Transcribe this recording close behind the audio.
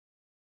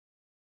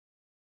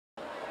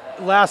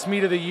last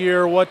meet of the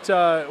year. What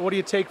do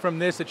you take from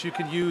this that you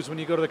can use when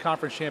you go to the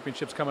conference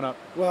championships coming up?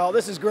 Well,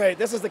 this is great.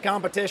 This is the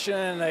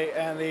competition,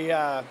 and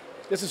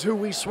this is who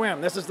we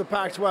swim. This is the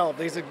Pac-12.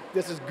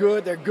 This is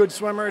good. They're good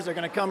swimmers. They're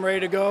going to come ready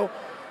to go.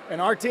 And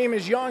our team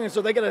is young, and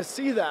so they got to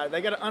see that. They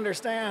got to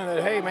understand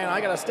that, hey, man,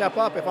 I got to step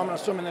up if I'm going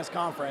to swim in this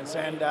conference.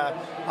 And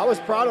I was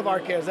proud of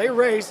our kids. They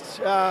raced.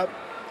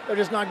 They're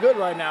just not good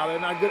right now. They're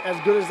not good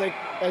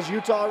as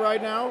Utah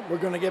right now. We're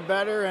going to get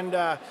better, and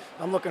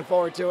I'm looking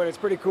forward to it. It's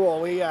pretty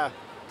cool. We to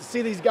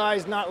see these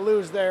guys not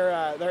lose their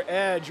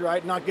edge,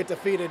 right? Not get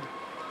defeated.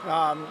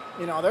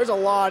 There's a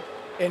lot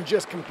in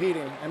just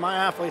competing, and my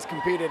athletes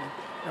competed.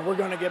 And we're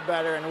going to get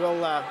better, and we'll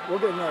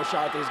get another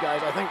shot at these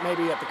guys. I think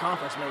maybe at the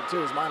conference meet,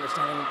 too, is my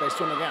understanding. They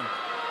swim again.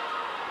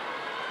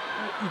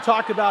 You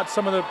talked about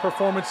some of the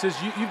performances.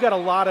 You've got a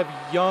lot of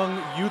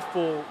young,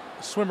 youthful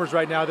swimmers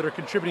right now that are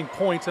contributing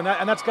points, and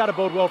that's got to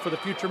bode well for the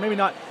future.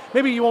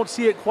 Maybe you won't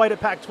see it quite at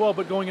Pac-12,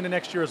 but going into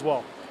next year as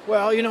well.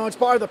 Well, it's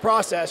part of the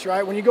process,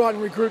 right? When you go out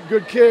and recruit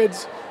good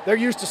kids, they're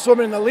used to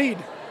swimming in the lead.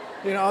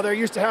 They're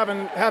used to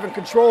having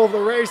control of the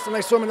race, and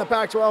they swim in the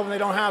Pac-12, and they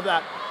don't have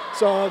that.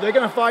 So they're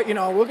going to fight,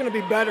 we're going to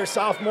be better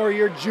sophomore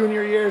year,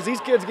 junior years.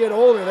 These kids get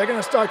older. They're going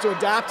to start to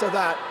adapt to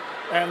that.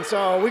 And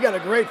so we got a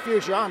great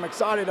future. I'm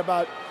excited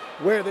about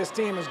where this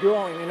team is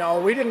going.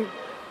 If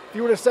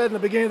you would have said in the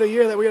beginning of the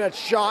year that we had a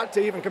shot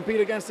to even compete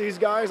against these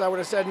guys, I would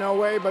have said no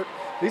way. But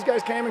these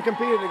guys came and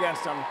competed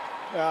against them.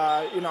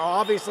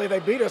 Obviously they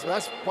beat us, but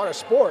that's part of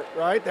sport,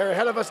 right? They're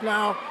ahead of us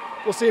now.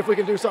 We'll see if we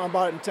can do something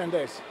about it in 10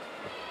 days.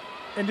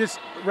 And just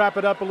wrap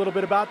it up a little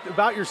bit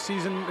about your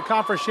season, the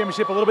conference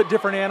championship, a little bit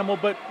different animal,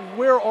 but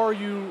where are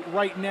you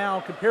right now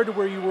compared to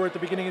where you were at the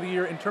beginning of the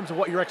year in terms of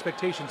what your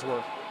expectations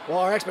were? Well,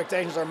 our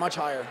expectations are much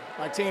higher.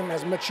 My team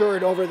has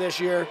matured over this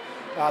year.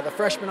 The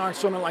freshmen aren't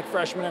swimming like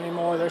freshmen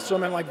anymore. They're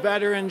swimming like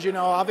veterans,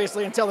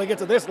 obviously until they get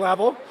to this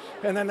level,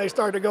 and then they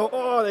start to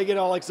go, they get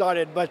all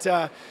excited. But,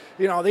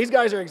 these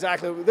guys are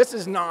this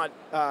is not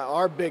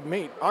our big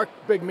meet. Our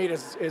big meet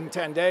is in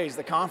 10 days,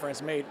 the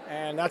conference meet,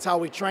 and that's how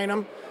we train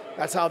them.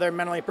 That's how they're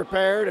mentally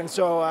prepared, and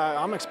so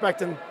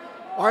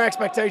our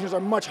expectations are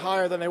much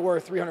higher than they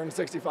were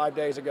 365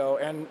 days ago,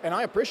 and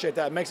I appreciate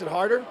that. It makes it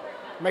harder.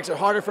 It makes it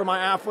harder for my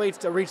athletes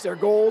to reach their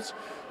goals,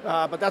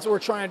 but that's what we're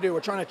trying to do.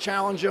 We're trying to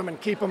challenge them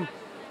and keep them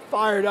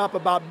fired up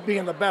about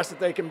being the best that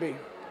they can be.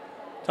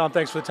 Tom,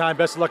 thanks for the time.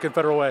 Best of luck in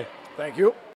Federal Way. Thank you.